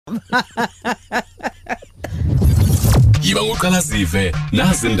Yiba uqala zive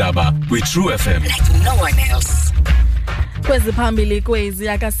nazi indaba kwi-True FM like no one else. Kwezi phambili kwezi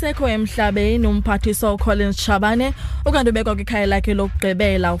akasekho emhlabeni umphathiswa uCollins Chabane ukanti ubekwa kwikhaya lakhe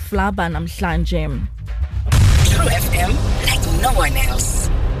lokugqibela uFlababa namhlanje. True FM like no one else.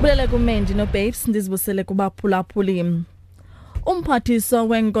 Bulele kumendi no babes ndizibusele kubaphulaphuli. Umphathiswa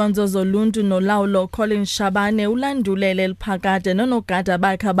wenkonzo zoluntu nolawulo uCollins Chabane ulandulele liphakade nonogada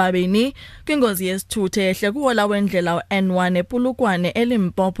bakhe ababini kwingozi yesithuthi ehle kuhola wendlela N1 ePulukwane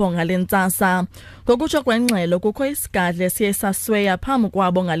eLimpopo ngalentsasa. Ngokutsho kwengxelo kukho isigadle siye sasweya phambi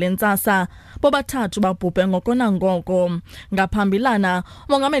kwabo ngalentsasa bobathathu babhubhe ngoko nangoko. Ngaphambilana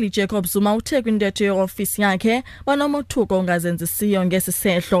umongameli Jacob Zuma uthe kwintetho yeofisi yakhe banomothuko ongazenzisiyo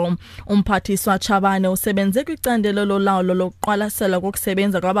ngesisehlo. Umphathiswa Chabane usebenze kwicandelo lolawulo lokuqwalasela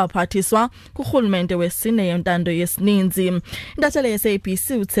kokusebenza kwabaphathiswa kurhulumente wesine yentando yesininzi. Intatheli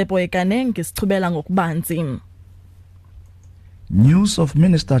ye-SABC uTsepo Ekanenge isichubela ngokubanzi. News of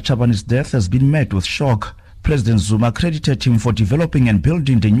Minister Chabane's death has been met with shock. President Zuma credited him for developing and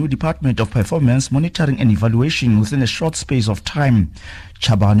building the new Department of Performance Monitoring and Evaluation within a short space of time.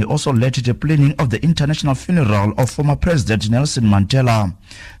 Chabane also led the planning of the international funeral of former President Nelson Mandela.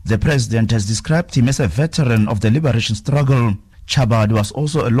 The president has described him as a veteran of the liberation struggle. Chabane was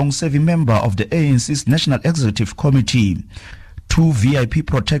also a long-serving member of the ANC's National Executive Committee. 2 VIP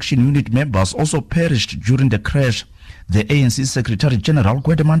Protection Unit members also perished during the crash. The ANC Secretary General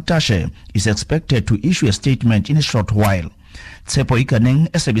Gwede is expected to issue a statement in a short while. Tsepo Ikaneng,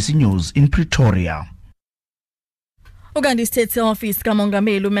 SABC News in Pretoria. Uganda State Office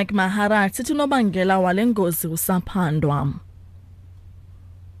kamongameli uMcMaharath sithi unobangela wale ngozi usaphandwa.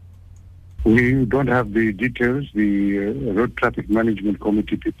 We don't have the details. The Road Traffic Management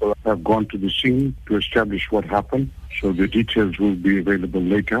Committee people have gone to the scene to establish what happened. So the details will be available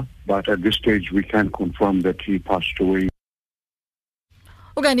later. But at this stage, we can confirm that he passed away.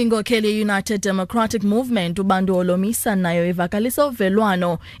 Uganda inkokheli United Democratic Movement ubantu olomisa nayo ivakalisa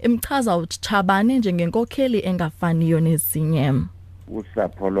uvelwano imchaza uChabane njengenkokheli engafaniyo nezinye.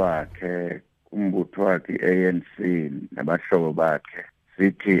 Usapho lwakhe, umbutho wakhe ANC nabahlobo bakhe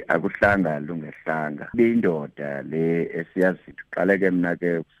sithi akuhlanga lungehlanga. Biyindoda le esiyazi uqale ke mina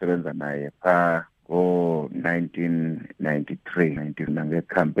ke ukusebenza naye pha ngo-1993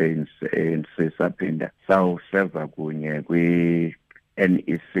 nange-campaigns ANC saphinda sawuserva kunye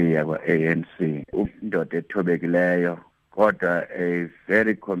kwi-NEC yakwa-ANC. Indoda ethobekileyo kodwa a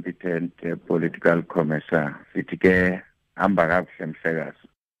very competent political commissar. Sithi ke hamba kakuhle mhlekazi.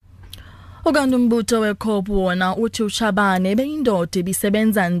 Ukanti umbutho weCOP wona uthi uChabane beyindoda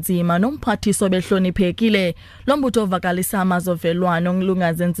ebisebenza nzima nomphathiswa behloniphekile. Lo mbutho ovakalisa amazovelwano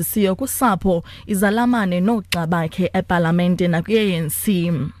ngilungazenzisiyo kusapho izalamane noxa bakhe eParlamente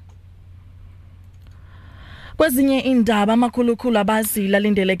nakwi-ANC. Kwezinye indaba amakhulukhulu abazila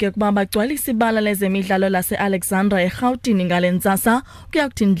lindeleke ukuba bagcwalisa ibala lezemidlalo lase-Alexandra eGauteng ngalentsasa kuya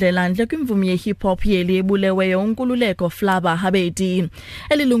kuthi ndlelandle kwimvumi ye-hip hop yeli ebuleweyo uNkululeko uFlababa Habedi.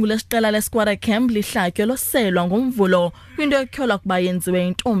 Elilungu lesiqela lesquad camp lihlakyo loselwa ngomvulo kwinto ekholwa kuba yenziwe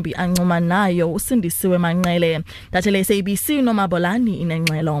intombi ancuma nayo usindisiwe Manqele. Intatheli SABC noMabolani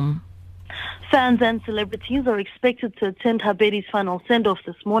inengxelo. Fans and celebrities are expected to attend Habedi's final send-off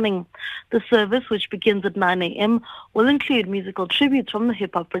this morning. The service, which begins at 9 a.m., will include musical tributes from the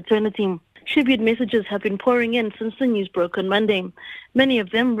hip-hop fraternity. Tribute messages have been pouring in since the news broke on Monday, many of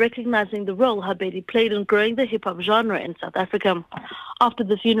them recognizing the role Habedi played in growing the hip-hop genre in South Africa. After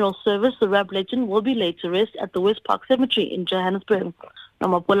the funeral service, the rap legend will be laid to rest at the West Park Cemetery in Johannesburg.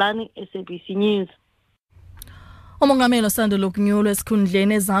 Namapolani, SABC News. Umongameli osandula ukunyulwa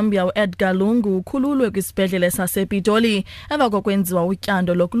esikhundleni eZambia uEdgar Lungu ukhululwe kwisibhedlele sasePitoli emva kokwenziwa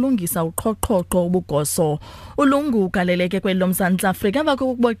utyando lokulungisa uqhoqhoqo ubugoso. uLungu ugaleleke kwelomzantsi Afrika emva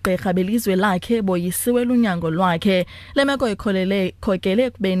kokuba igqirha belizwe lakhe boyisiwe lunyango lwakhe. Le meko ikhokele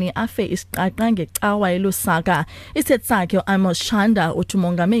ekubeni afe isiqaqa ngecawa eLusaka. Isithethi sakhe uAmos Chanda uthi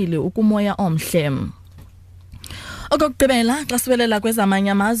umongameli ukumoya omhle. Okugqibela xa sibelela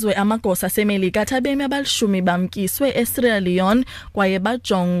kwezamanye amazwe amagosa aseMelika abemi abalishumi bamkiswe eSierra Leone kwaye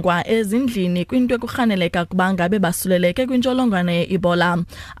bajongwa ezindlini kwinto ekuhaneleka kuba ngabe basuleleke kwintsholongwane ye-Ebola.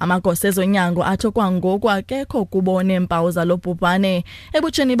 Amagosa ezonyango athi kwangoku akekho kubo neempawu zalo bhubhane.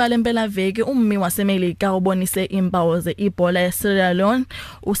 Ebutsheni bale mpelaveki ummi waseMelika ubonise iimpawu ze-Ebola eSierra Leone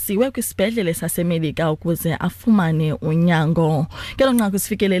usiwe kwisibhedlele saseMelika ukuze afumane unyango. Ngelo nqaku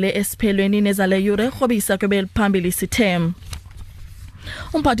sifikelele esiphelweni nezale yure rhobisa kwebeli phambili sithem.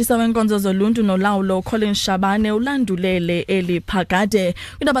 Umphathiswa wenkonzo zoluntu nolawulo uCollins Chabane ulandulele eliphakade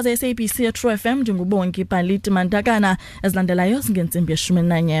kwindaba ze-SABC ye-True FM ndingubongi Paliti Mantakana ezilandelayo zingentsimbi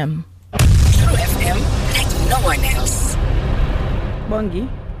 11. True FM like no one else. Bongi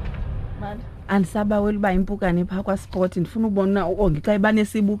andisabawela uba impukane pha kwa sport ndifuna ubona ongi xa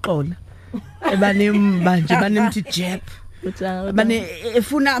ibanesibuxola ebanemba nje banemthi jeb bane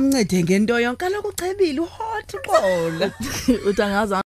efuna amncede ngento yonke kaloku ucebile hot xola utangaza